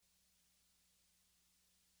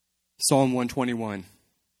Psalm 121.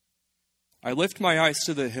 I lift my eyes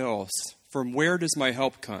to the hills. From where does my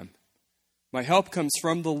help come? My help comes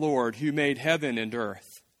from the Lord who made heaven and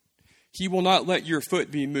earth. He will not let your foot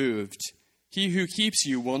be moved. He who keeps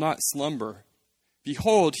you will not slumber.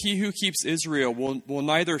 Behold, he who keeps Israel will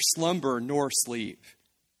neither slumber nor sleep.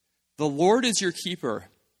 The Lord is your keeper.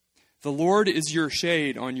 The Lord is your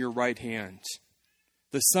shade on your right hand.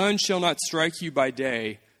 The sun shall not strike you by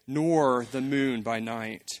day, nor the moon by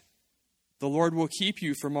night. The Lord will keep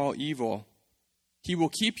you from all evil. He will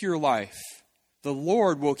keep your life. The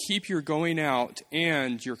Lord will keep your going out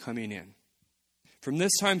and your coming in, from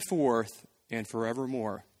this time forth and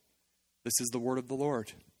forevermore. This is the word of the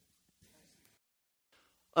Lord.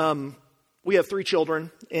 We have 3 children,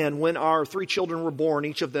 and when our 3 children were born,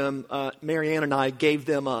 each of them, Marianne and I gave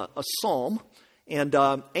them a psalm. And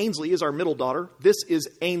Ainsley is our middle daughter. This is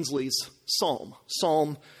Ainsley's psalm,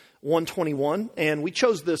 Psalm 121. And we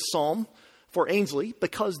chose this psalm for Ainsley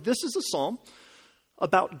because this is a psalm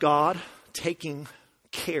about God taking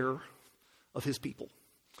care of his people.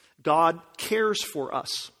 God cares for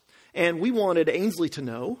us. And we wanted Ainsley to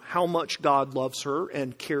know how much God loves her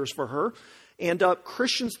and cares for her. And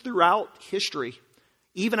Christians throughout history,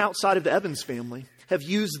 even outside of the Evans family, have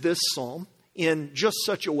used this psalm in just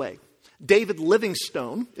such a way. David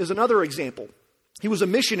Livingstone is another example. He was a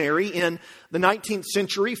missionary in the 19th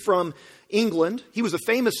century from England. He was a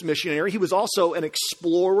famous missionary. He was also an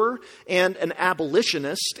explorer and an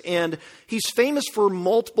abolitionist. And he's famous for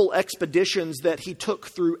multiple expeditions that he took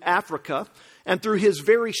through Africa and through his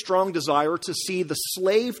very strong desire to see the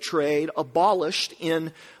slave trade abolished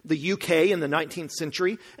in the UK in the 19th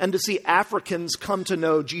century and to see Africans come to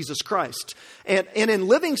know Jesus Christ. And in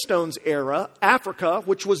Livingstone's era, Africa,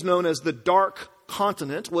 which was known as the Dark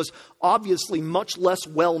Continent, was obviously much less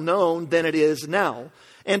well known than it is now.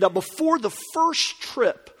 And before the first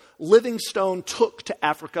trip Livingstone took to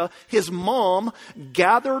Africa, his mom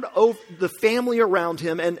gathered the family around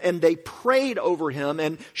him and they prayed over him.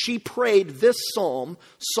 And she prayed this psalm,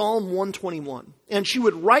 Psalm 121. And she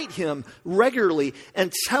would write him regularly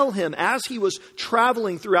and tell him as he was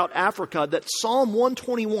traveling throughout Africa that Psalm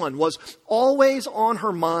 121 was always on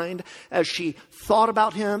her mind as she thought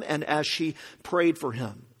about him and as she prayed for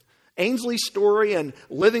him. Ainsley's story and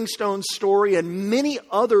Livingstone's story and many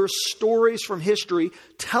other stories from history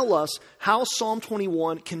tell us how Psalm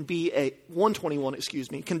 121 can be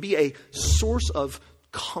a source of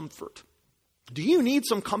comfort. Do you need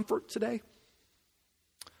some comfort today?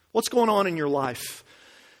 What's going on in your life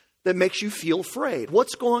that makes you feel afraid?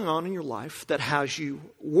 What's going on in your life that has you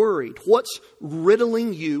worried? What's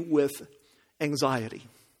riddling you with anxiety?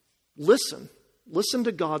 Listen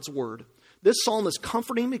to God's word. This psalm is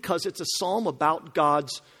comforting because it's a psalm about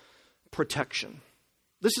God's protection.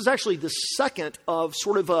 This is actually the second of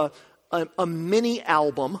sort of a mini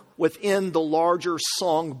album within the larger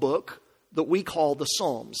song book that we call the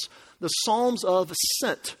Psalms. The Psalms of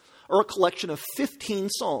Ascent are a collection of 15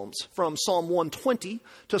 psalms from Psalm 120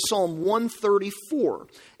 to Psalm 134.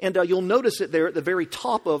 And you'll notice it there at the very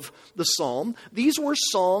top of the psalm. These were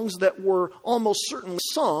songs that were almost certainly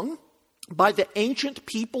sung by the ancient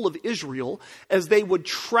people of Israel as they would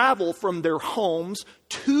travel from their homes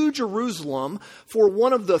to Jerusalem for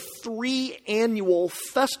one of the 3 annual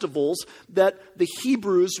festivals that the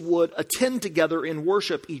Hebrews would attend together in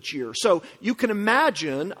worship each year. So you can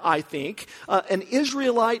imagine, I think, an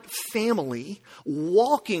Israelite family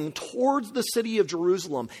walking towards the city of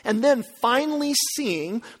Jerusalem and then finally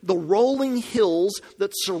seeing the rolling hills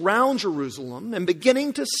that surround Jerusalem and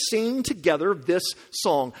beginning to sing together this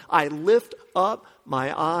song, I lift up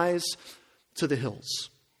my eyes to the hills.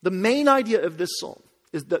 The main idea of this song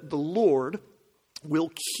is that the Lord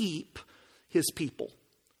will keep his people.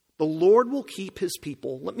 The Lord will keep his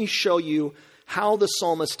people. Let me show you how the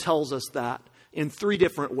psalmist tells us that in 3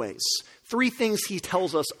 different ways. 3 things he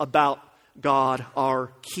tells us about God,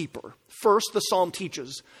 our keeper. First, the psalm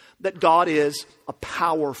teaches that God is a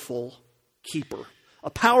powerful keeper. A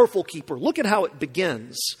powerful keeper. Look at how it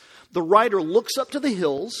begins. The writer looks up to the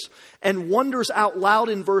hills and wonders out loud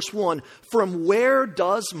in verse 1, from where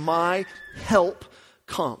does my help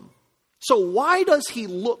come? So why does he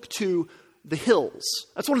look to the hills?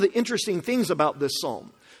 That's one of the interesting things about this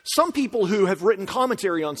psalm. Some people who have written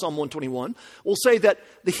commentary on Psalm 121 will say that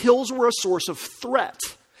the hills were a source of threat.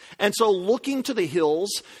 And so looking to the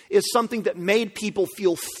hills is something that made people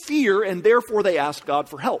feel fear, and therefore they asked God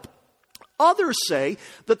for help. Others say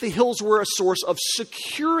that the hills were a source of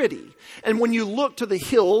security. And when you look to the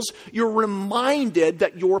hills, you're reminded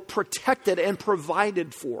that you're protected and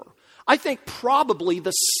provided for. I think probably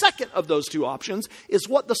the second of those two options is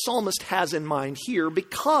what the psalmist has in mind here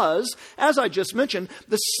because, as I just mentioned,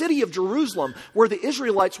 the city of Jerusalem, where the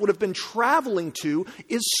Israelites would have been traveling to,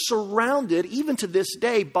 is surrounded, even to this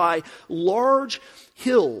day, by large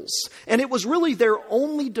hills. And it was really their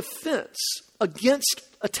only defense against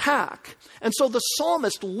attack. And so the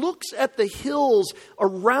psalmist looks at the hills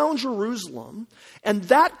around Jerusalem, and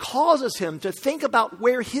that causes him to think about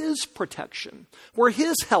where his protection, where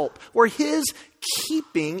his help, where his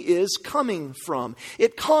keeping is coming from.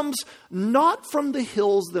 It comes not from the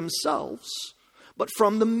hills themselves, but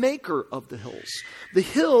from the maker of the hills. The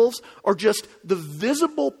hills are just the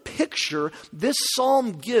visible picture this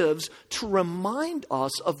psalm gives to remind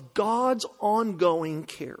us of God's ongoing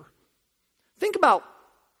care. Think about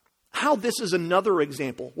how this is another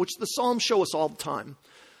example, which the Psalms show us all the time,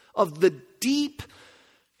 of the deep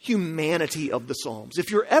humanity of the Psalms. If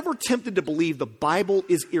you're ever tempted to believe the Bible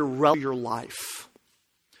is irrelevant to your life,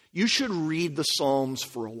 you should read the Psalms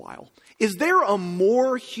for a while. Is there a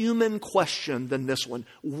more human question than this one?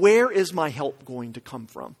 Where is my help going to come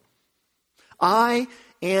from? I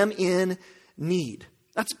am in need.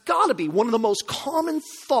 That's got to be one of the most common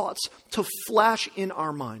thoughts to flash in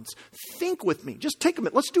our minds. Think with me. Just take a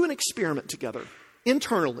minute. Let's do an experiment together.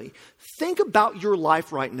 Internally, think about your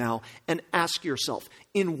life right now and ask yourself,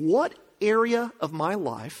 in what area of my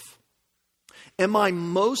life am I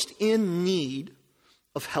most in need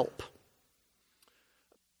of help?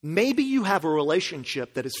 Maybe you have a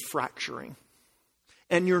relationship that is fracturing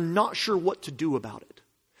and you're not sure what to do about it.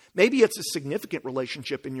 Maybe it's a significant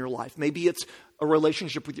relationship in your life. Maybe it's a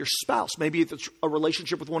relationship with your spouse. Maybe it's a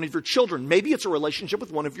relationship with one of your children. Maybe it's a relationship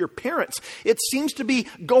with one of your parents. It seems to be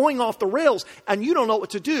going off the rails and you don't know what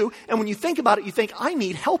to do. And when you think about it, you think, I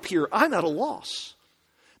need help here. I'm at a loss.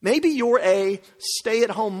 Maybe you're a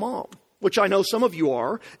stay-at-home mom, which I know some of you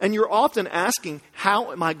are, and you're often asking,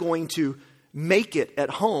 how am I going to make it at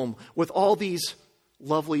home with all these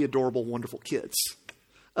lovely, adorable, wonderful kids?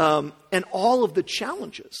 And all of the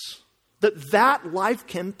challenges that life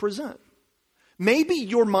can present. Maybe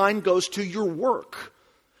your mind goes to your work.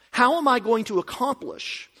 How am I going to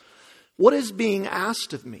accomplish what is being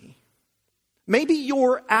asked of me? Maybe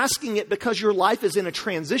you're asking it because your life is in a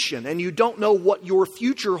transition and you don't know what your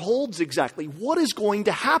future holds exactly. What is going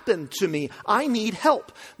to happen to me? I need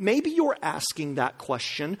help. Maybe you're asking that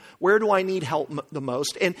question, where do I need help the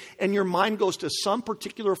most? And your mind goes to some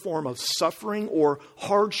particular form of suffering or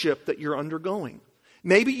hardship that you're undergoing.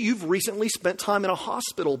 Maybe you've recently spent time in a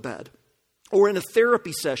hospital bed or in a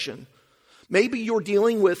therapy session. Maybe you're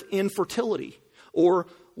dealing with infertility or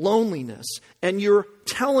loneliness and you're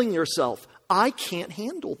telling yourself, I can't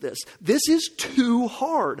handle this. This is too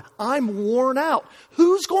hard. I'm worn out.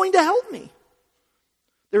 Who's going to help me?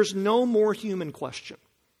 There's no more human question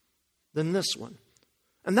than this one.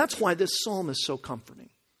 And that's why this psalm is so comforting.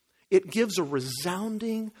 It gives a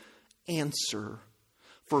resounding answer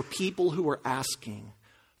for people who are asking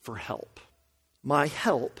for help. My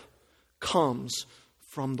help comes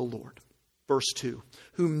from the Lord. Verse 2,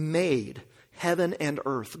 who made heaven and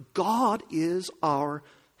earth. God is our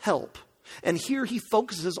help. And here he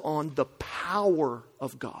focuses on the power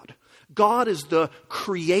of God. God is the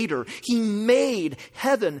creator. He made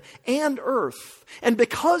heaven and earth. And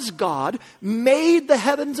because God made the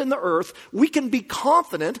heavens and the earth, we can be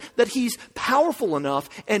confident that he's powerful enough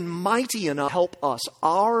and mighty enough to help us.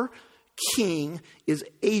 Our King is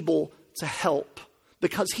able to help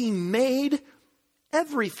because he made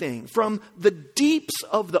everything from the deeps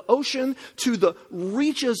of the ocean to the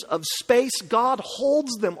reaches of space. God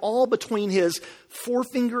holds them all between his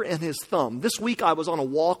forefinger and his thumb. This week I was on a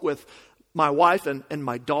walk with my wife and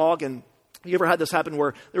my dog, and you ever had this happen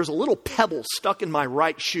where there was a little pebble stuck in my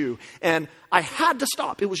right shoe and I had to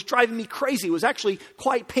stop. It was driving me crazy. It was actually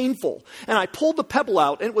quite painful. And I pulled the pebble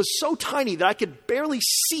out and it was so tiny that I could barely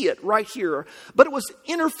see it right here, but it was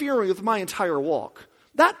interfering with my entire walk.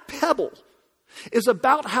 That pebble is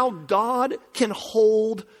about how God can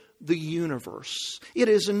hold the universe. It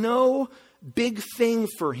is no big thing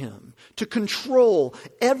for him to control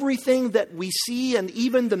everything that we see and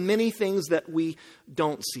even the many things that we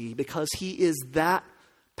don't see because he is that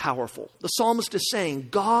powerful. The psalmist is saying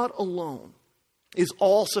God alone is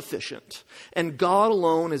all sufficient and God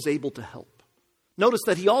alone is able to help. Notice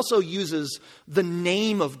that he also uses the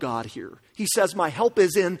name of God here. He says, my help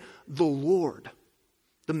is in the Lord,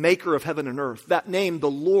 the maker of heaven and earth. That name, the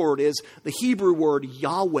Lord, is the Hebrew word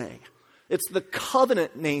Yahweh. It's the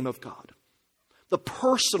covenant name of God, the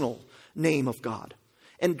personal name of God.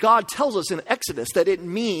 And God tells us in Exodus that it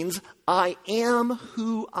means, I am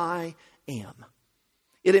who I am.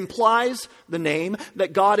 It implies the name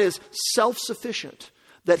that God is self-sufficient,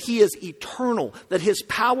 that he is eternal, that his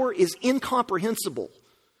power is incomprehensible.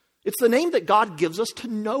 It's the name that God gives us to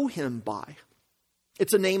know him by.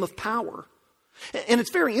 It's a name of power. And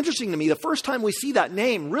it's very interesting to me, the first time we see that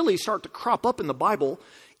name really start to crop up in the Bible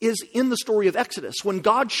is in the story of Exodus, when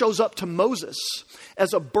God shows up to Moses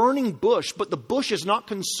as a burning bush, but the bush is not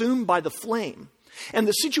consumed by the flame. And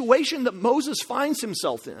the situation that Moses finds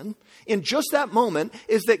himself in just that moment,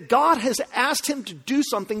 is that God has asked him to do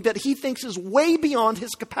something that he thinks is way beyond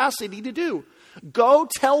his capacity to do. Go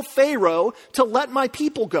tell Pharaoh to let my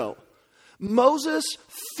people go. Moses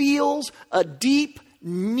feels a deep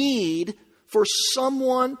need for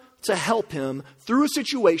someone to help him through a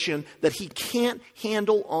situation that he can't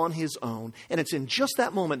handle on his own. And it's in just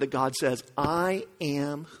that moment that God says, I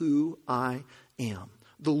am who I am.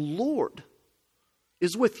 The Lord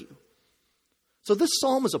is with you. So this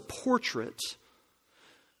psalm is a portrait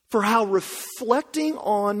for how reflecting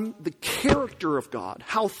on the character of God,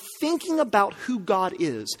 how thinking about who God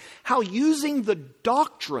is, how using the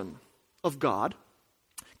doctrine of God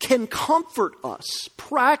can comfort us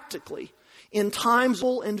practically in times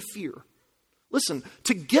of and fear. Listen,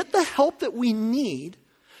 to get the help that we need,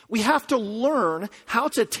 we have to learn how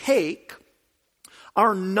to take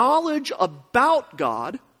our knowledge about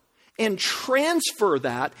God and transfer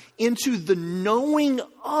that into the knowing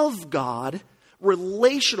of God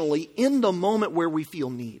relationally in the moment where we feel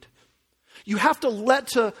need. You have to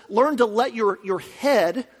learn to let your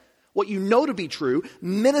head, what you know to be true,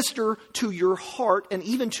 minister to your heart and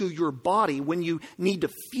even to your body when you need to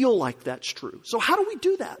feel like that's true. So how do we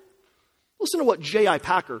do that? Listen to what J.I.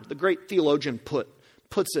 Packer, the great theologian,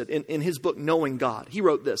 puts it in his book, Knowing God. He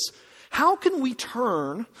wrote this: how can we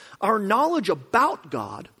turn our knowledge about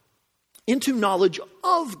God into knowledge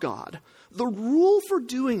of God? The rule for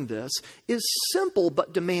doing this is simple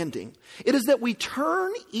but demanding. It is that we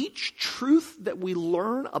turn each truth that we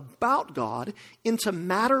learn about God into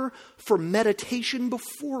matter for meditation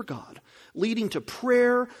before God, leading to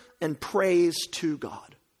prayer and praise to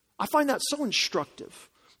God. I find that so instructive.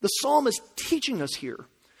 The psalm is teaching us here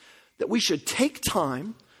that we should take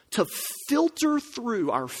time to filter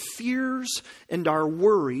through our fears and our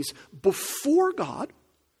worries before God,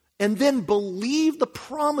 and then believe the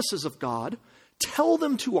promises of God, tell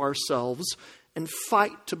them to ourselves, and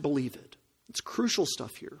fight to believe it. It's crucial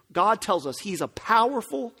stuff here. God tells us he's a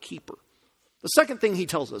powerful keeper. The second thing he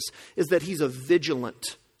tells us is that he's a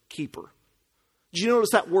vigilant keeper. Did you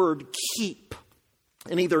notice that word keep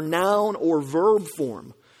in either noun or verb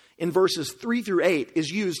form in verses 3 through 8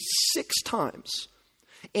 is used 6 times?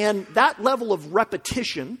 And that level of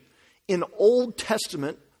repetition in Old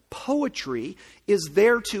Testament poetry is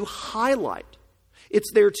there to highlight.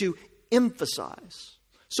 It's there to emphasize.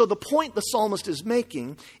 So the point the psalmist is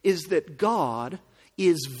making is that God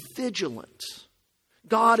is vigilant.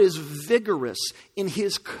 God is vigorous in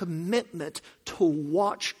his commitment to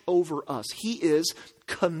watch over us. He is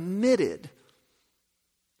committed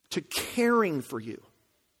to caring for you.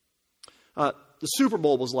 The Super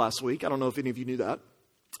Bowl was last week. I don't know if any of you knew that.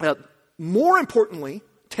 More importantly,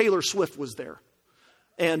 Taylor Swift was there.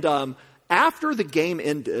 And after the game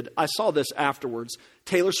ended, I saw this afterwards.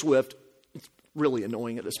 Taylor Swift, it's really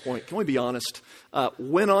annoying at this point, can we be honest,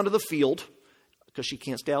 went onto the field because she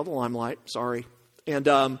can't stay out of the limelight, sorry. And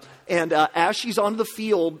as she's onto the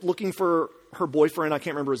field looking for her boyfriend, I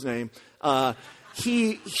can't remember his name,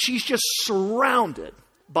 she's just surrounded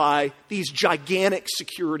by these gigantic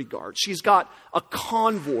security guards. She's got a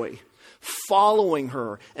convoy following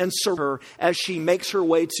her and serve her as she makes her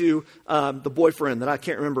way to the boyfriend that I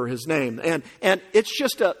can't remember his name. And it's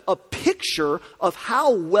just a picture of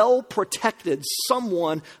how well protected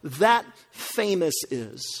someone that famous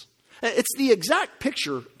is. It's the exact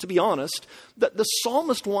picture, to be honest, that the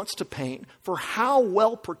psalmist wants to paint for how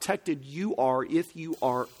well protected you are if you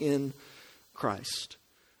are in Christ.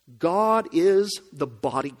 God is the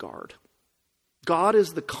bodyguard. God is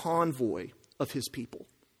the convoy of his people.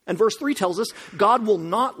 And verse 3 tells us, God will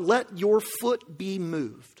not let your foot be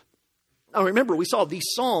moved. Now remember, we saw these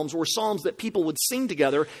psalms were psalms that people would sing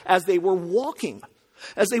together as they were walking,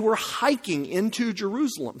 as they were hiking into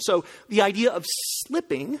Jerusalem. So the idea of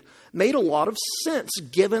slipping made a lot of sense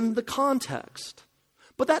given the context.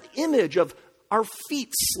 But that image of our feet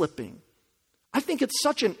slipping, I think it's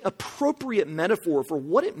such an appropriate metaphor for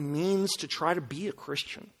what it means to try to be a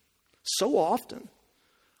Christian. So often.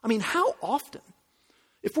 I mean, how often,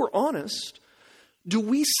 if we're honest, do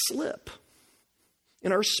we slip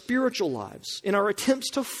in our spiritual lives, in our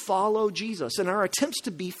attempts to follow Jesus, in our attempts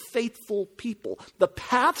to be faithful people? The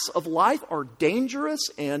paths of life are dangerous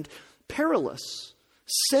and perilous.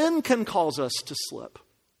 Sin can cause us to slip.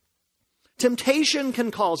 Temptation can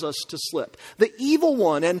cause us to slip. The evil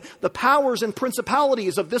one and the powers and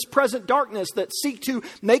principalities of this present darkness that seek to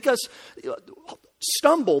make us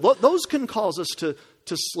stumble, those can cause us to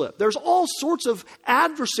slip. There's all sorts of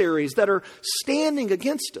adversaries that are standing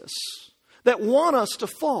against us, that want us to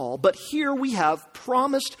fall. But here we have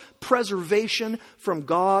promised preservation from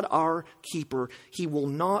God our keeper. He will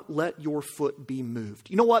not let your foot be moved.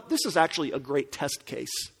 You know what? This is actually a great test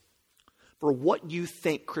case for what you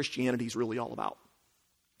think Christianity is really all about.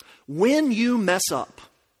 When you mess up,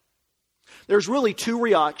 there's really two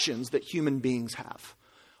reactions that human beings have.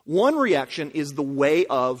 One reaction is the way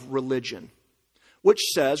of religion,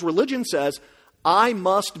 religion says, I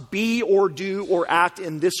must be or do or act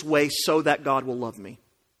in this way so that God will love me.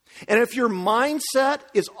 And if your mindset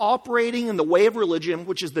is operating in the way of religion,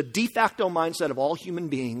 which is the de facto mindset of all human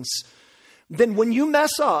beings, then when you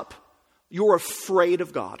mess up, you're afraid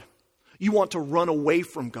of God. You want to run away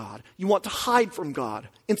from God. You want to hide from God.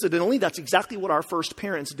 Incidentally, that's exactly what our first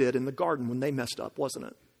parents did in the garden when they messed up, wasn't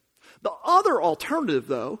it? The other alternative,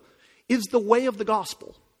 though, is the way of the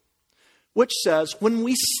gospel, which says when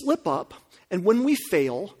we slip up and when we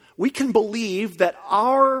fail, we can believe that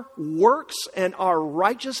our works and our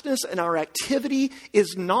righteousness and our activity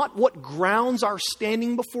is not what grounds our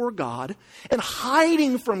standing before God. And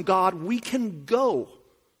hiding from God, we can go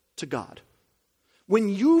to God. When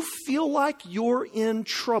you feel like you're in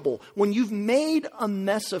trouble, when you've made a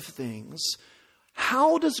mess of things,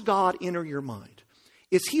 how does God enter your mind?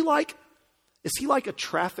 Is he like a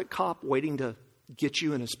traffic cop waiting to get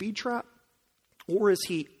you in a speed trap? Or is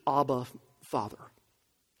he Abba Father?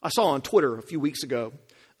 I saw on Twitter a few weeks ago,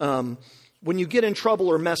 when you get in trouble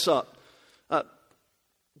or mess up,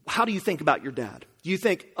 how do you think about your dad? Do you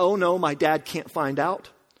think, oh no, my dad can't find out?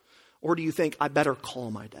 Or do you think, I better call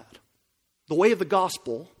my dad? The way of the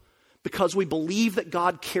gospel, because we believe that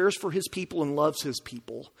God cares for his people and loves his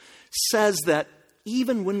people, says that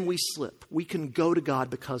even when we slip, we can go to God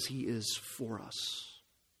because he is for us.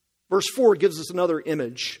 Verse 4 gives us another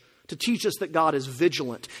image to teach us that God is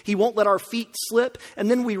vigilant. He won't let our feet slip.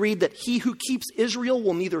 And then we read that he who keeps Israel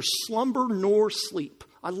will neither slumber nor sleep.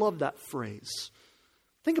 I love that phrase.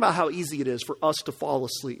 Think about how easy it is for us to fall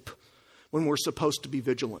asleep when we're supposed to be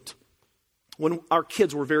vigilant. When our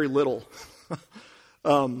kids were very little,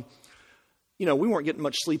 we weren't getting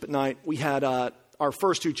much sleep at night. We had our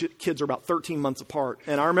first two kids are about 13 months apart.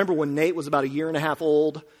 And I remember when Nate was about 1.5 years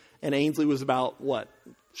old and Ainsley was about,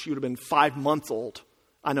 she would have been 5 months old.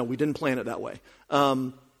 I know, we didn't plan it that way.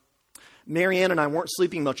 Marianne and I weren't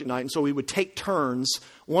sleeping much at night, and so we would take turns.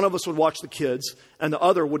 One of us would watch the kids, and the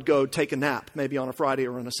other would go take a nap, maybe on a Friday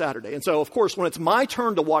or on a Saturday. And so, of course, when it's my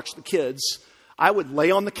turn to watch the kids, I would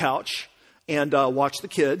lay on the couch and watch the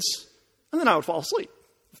kids, and then I would fall asleep,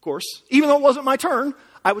 of course. Even though it wasn't my turn,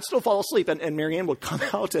 I would still fall asleep, and Marianne would come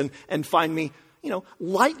out and find me,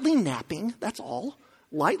 lightly napping, that's all,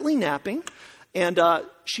 lightly napping. And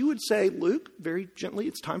she would say, Luke, very gently,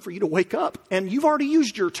 it's time for you to wake up. And you've already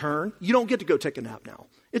used your turn. You don't get to go take a nap now.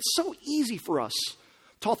 It's so easy for us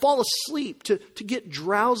to fall asleep, to get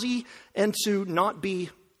drowsy, and to not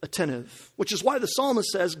be attentive. Which is why the psalmist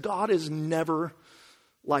says God is never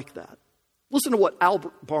like that. Listen to what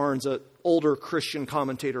Albert Barnes, an older Christian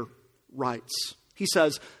commentator, writes. He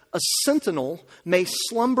says, a sentinel may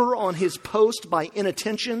slumber on his post by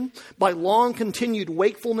inattention, by long continued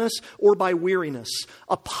wakefulness, or by weariness.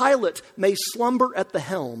 A pilot may slumber at the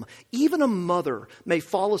helm. Even a mother may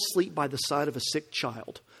fall asleep by the side of a sick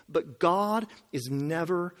child. But God is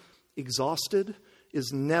never exhausted,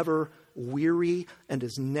 is never weary, and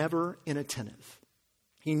is never inattentive.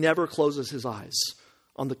 He never closes his eyes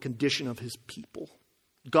on the condition of his people.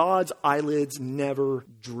 God's eyelids never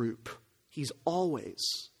droop. He's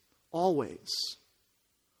always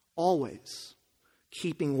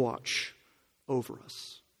keeping watch over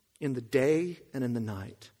us in the day and in the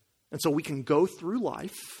night. And so we can go through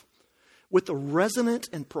life with a resonant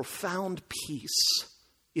and profound peace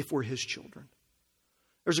if we're his children.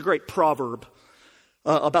 There's a great proverb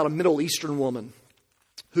about a Middle Eastern woman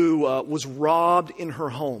who was robbed in her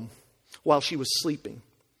home while she was sleeping.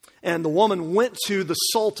 And the woman went to the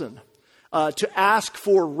Sultan to ask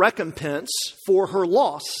for recompense for her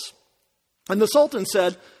loss. And the Sultan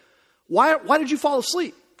said, why did you fall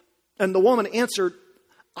asleep? And the woman answered,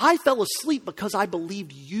 I fell asleep because I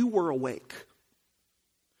believed you were awake.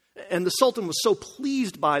 And the Sultan was so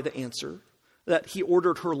pleased by the answer that he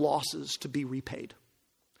ordered her losses to be repaid.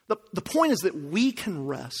 The point is that we can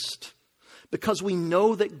rest because we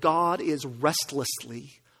know that God is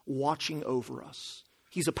restlessly watching over us.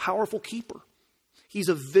 He's a powerful keeper. He's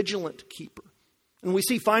a vigilant keeper. And we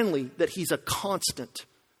see finally that he's a constant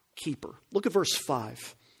keeper. Look at verse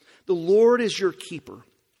 5. The Lord is your keeper.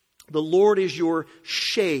 The Lord is your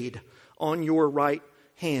shade on your right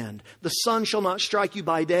hand. The sun shall not strike you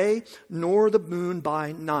by day, nor the moon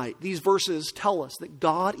by night. These verses tell us that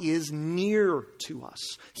God is near to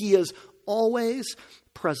us. He is always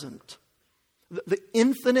present. The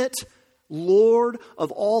infinite Lord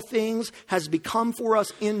of all things has become for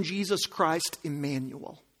us in Jesus Christ,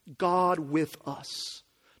 Emmanuel, God with us.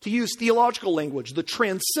 To use theological language, the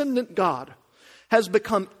transcendent God has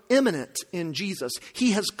become immanent in Jesus.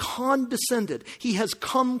 He has condescended. He has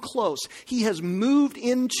come close. He has moved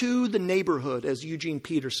into the neighborhood, as Eugene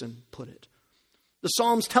Peterson put it. The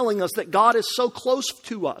Psalms telling us that God is so close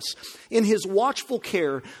to us in his watchful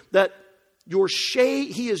care that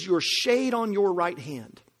he is your shade on your right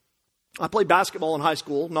hand. I played basketball in high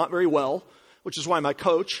school, not very well, which is why my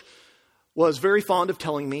coach was very fond of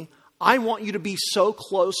telling me, I want you to be so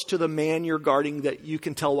close to the man you're guarding that you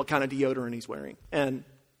can tell what kind of deodorant he's wearing. And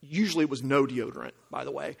usually it was no deodorant, by the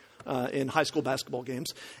way, in high school basketball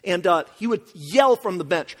games. And he would yell from the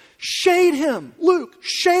bench, shade him, Luke,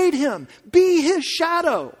 shade him, be his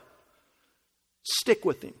shadow. Stick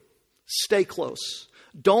with him. Stay close.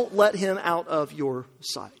 Don't let him out of your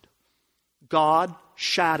sight. God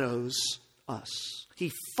shadows us.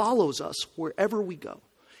 He follows us wherever we go.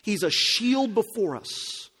 He's a shield before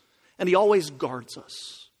us. And he always guards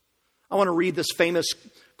us. I want to read this famous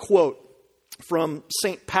quote from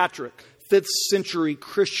St. Patrick, 5th century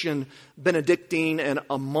Christian Benedictine and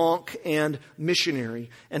a monk and missionary.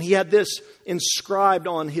 And he had this inscribed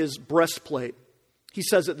on his breastplate. He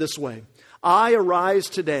says it this way: I arise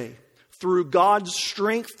today through God's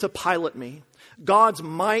strength to pilot me, God's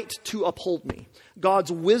might to uphold me,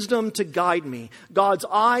 God's wisdom to guide me, God's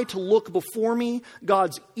eye to look before me,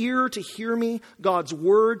 God's ear to hear me, God's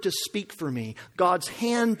word to speak for me, God's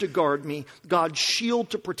hand to guard me, God's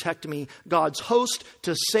shield to protect me, God's host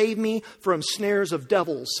to save me from snares of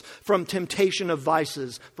devils, from temptation of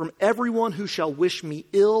vices, from everyone who shall wish me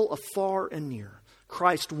ill afar and near.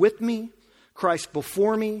 Christ with me, Christ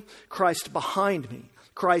before me, Christ behind me,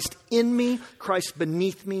 Christ in me, Christ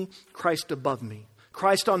beneath me, Christ above me.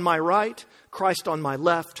 Christ on my right, Christ on my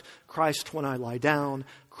left, Christ when I lie down,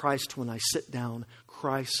 Christ when I sit down,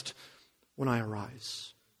 Christ when I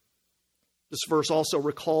arise. This verse also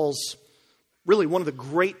recalls really one of the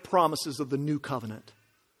great promises of the new covenant.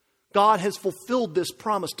 God has fulfilled this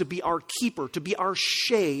promise to be our keeper, to be our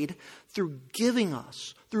shade through giving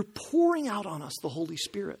us, through pouring out on us the Holy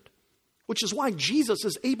Spirit. Which is why Jesus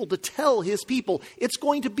is able to tell his people, it's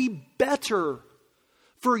going to be better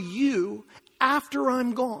for you after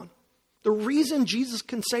I'm gone. The reason Jesus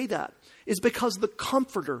can say that is because the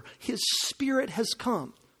Comforter, his Spirit, has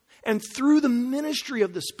come. And through the ministry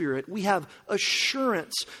of the Spirit, we have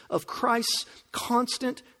assurance of Christ's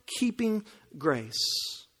constant keeping grace.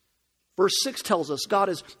 Verse 6 tells us God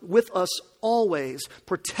is with us always,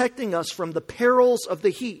 protecting us from the perils of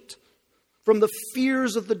the heat, from the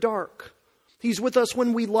fears of the dark. He's with us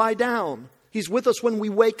when we lie down. He's with us when we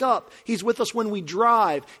wake up. He's with us when we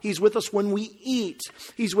drive. He's with us when we eat.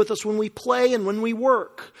 He's with us when we play and when we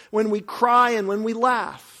work, when we cry and when we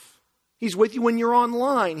laugh. He's with you when you're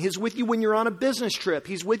online. He's with you when you're on a business trip.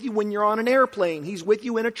 He's with you when you're on an airplane. He's with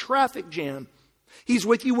you in a traffic jam. He's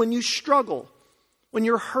with you when you struggle, when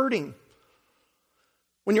you're hurting,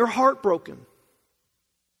 when you're heartbroken,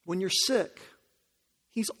 when you're sick.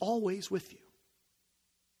 He's always with you.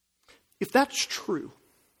 If that's true,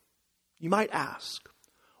 you might ask,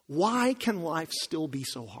 why can life still be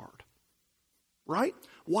so hard? Right?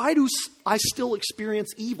 Why do I still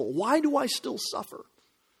experience evil? Why do I still suffer?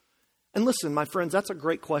 And listen, my friends, that's a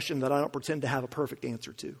great question that I don't pretend to have a perfect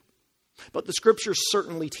answer to. But the scriptures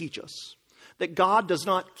certainly teach us that God does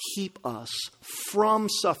not keep us from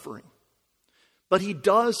suffering, but he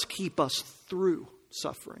does keep us through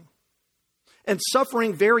suffering. And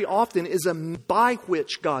suffering very often is a by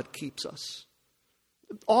which God keeps us.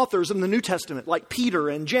 Authors in the New Testament, like Peter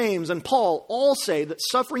and James and Paul, all say that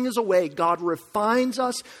suffering is a way God refines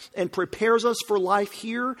us and prepares us for life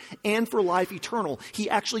here and for life eternal.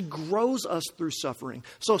 He actually grows us through suffering.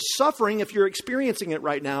 So suffering, if you're experiencing it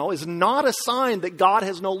right now, is not a sign that God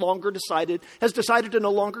has decided to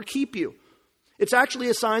no longer keep you. It's actually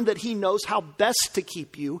a sign that he knows how best to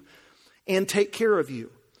keep you and take care of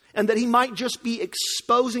you. And that he might just be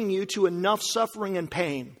exposing you to enough suffering and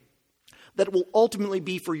pain that will ultimately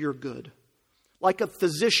be for your good. Like a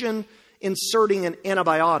physician inserting an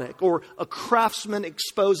antibiotic or a craftsman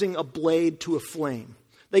exposing a blade to a flame.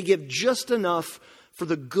 They give just enough for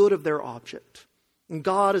the good of their object. And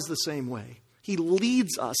God is the same way. He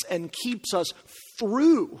leads us and keeps us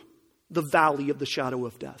through the valley of the shadow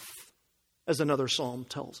of death, as another psalm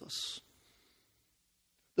tells us.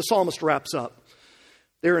 The psalmist wraps up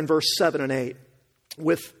there in verse 7 and 8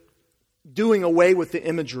 with doing away with the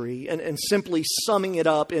imagery and simply summing it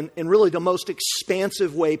up in really the most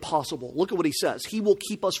expansive way possible. Look at what he says. He will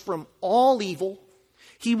keep us from all evil.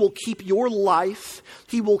 He will keep your life.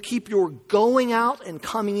 He will keep your going out and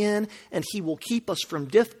coming in. And he will keep us from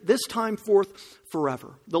this time forth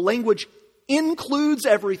forever. The language includes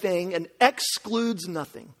everything and excludes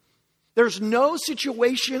nothing. There's no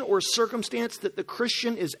situation or circumstance that the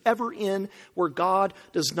Christian is ever in where God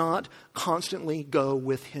does not constantly go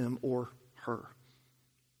with him or her.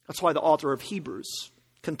 That's why the author of Hebrews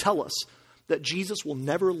can tell us that Jesus will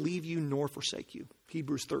never leave you nor forsake you.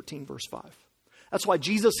 Hebrews 13, verse 5. That's why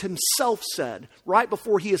Jesus himself said, right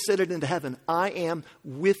before he ascended into heaven, I am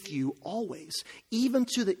with you always, even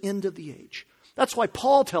to the end of the age. That's why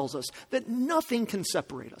Paul tells us that nothing can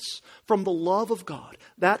separate us from the love of God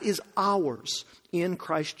that is ours in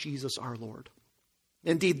Christ Jesus our Lord.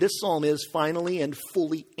 Indeed, this psalm is finally and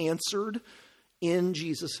fully answered in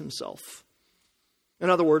Jesus himself. In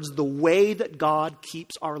other words, the way that God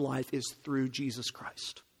keeps our life is through Jesus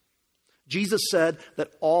Christ. Jesus said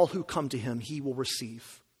that all who come to him, he will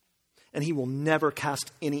receive, and he will never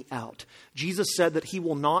cast any out. Jesus said that he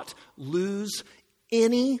will not lose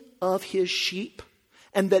any of his sheep,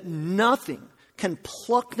 and that nothing can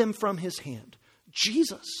pluck them from his hand.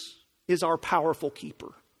 Jesus is our powerful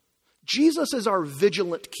keeper. Jesus is our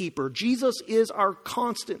vigilant keeper. Jesus is our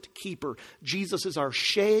constant keeper. Jesus is our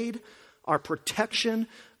shade, our protection,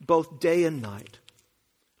 both day and night.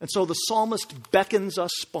 And so the psalmist beckons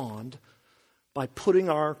us spawned by putting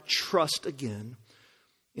our trust again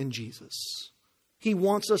in Jesus. He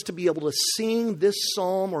wants us to be able to sing this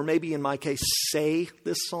psalm, or maybe in my case, say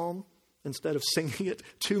this psalm instead of singing it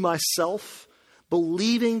to myself,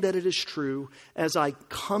 believing that it is true as I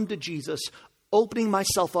come to Jesus, opening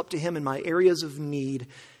myself up to him in my areas of need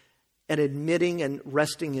and admitting and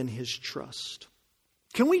resting in his trust.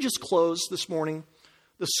 Can we just close this morning,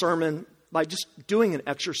 the sermon, by just doing an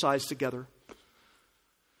exercise together?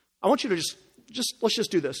 I want you to let's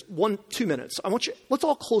just do this. 1-2 minutes. Let's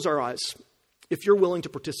all close our eyes if you're willing to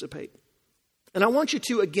participate. And I want you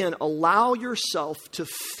to, again, allow yourself to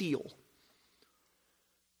feel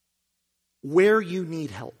where you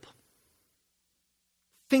need help.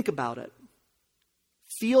 Think about it.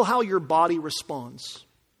 Feel how your body responds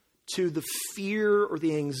to the fear or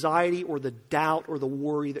the anxiety or the doubt or the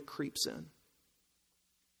worry that creeps in.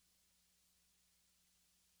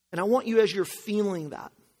 And I want you, as you're feeling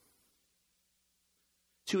that,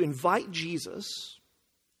 to invite Jesus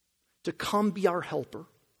to come be our helper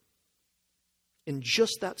in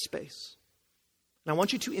just that space. And I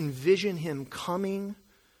want you to envision him coming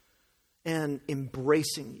and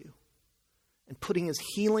embracing you and putting his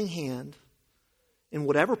healing hand in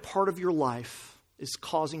whatever part of your life is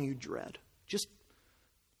causing you dread. Just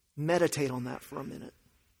meditate on that for a minute.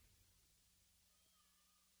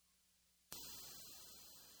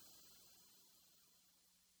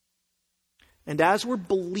 And as we're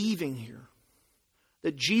believing here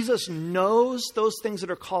that Jesus knows those things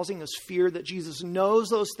that are causing us fear, that Jesus knows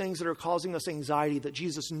those things that are causing us anxiety, that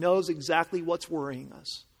Jesus knows exactly what's worrying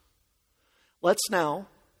us, let's now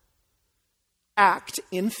act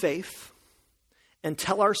in faith and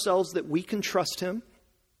tell ourselves that we can trust him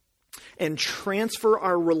and transfer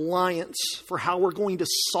our reliance for how we're going to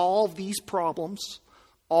solve these problems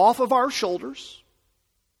off of our shoulders,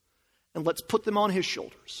 and let's put them on his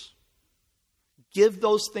shoulders. Give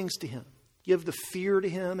those things to him. Give the fear to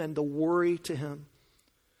him and the worry to him.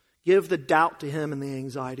 Give the doubt to him and the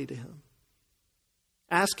anxiety to him.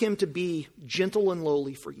 Ask him to be gentle and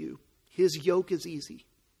lowly for you. His yoke is easy.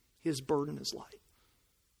 His burden is light.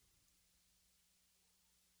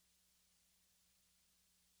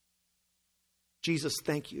 Jesus,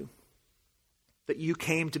 thank you that you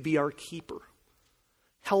came to be our keeper.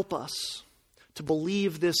 Help us to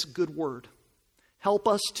believe this good word. Help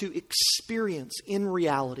us to experience in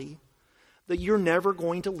reality that you're never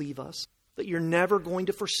going to leave us, that you're never going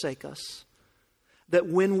to forsake us, that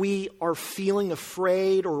when we are feeling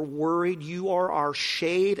afraid or worried, you are our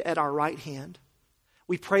shade at our right hand.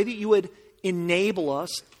 We pray that you would enable us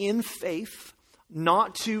in faith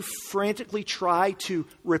not to frantically try to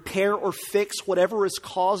repair or fix whatever is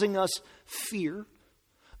causing us fear,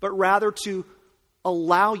 but rather to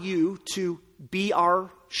allow you to be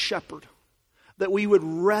our shepherd, that we would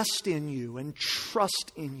rest in you and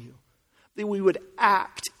trust in you, that we would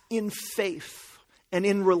act in faith and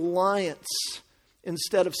in reliance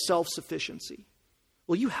instead of self-sufficiency.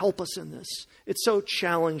 Will you help us in this? It's so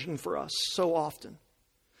challenging for us so often.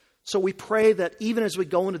 So we pray that even as we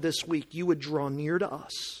go into this week, you would draw near to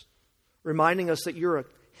us, reminding us that you're a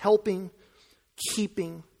helping,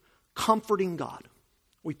 keeping, comforting God.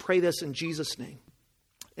 We pray this in Jesus' name.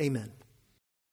 Amen.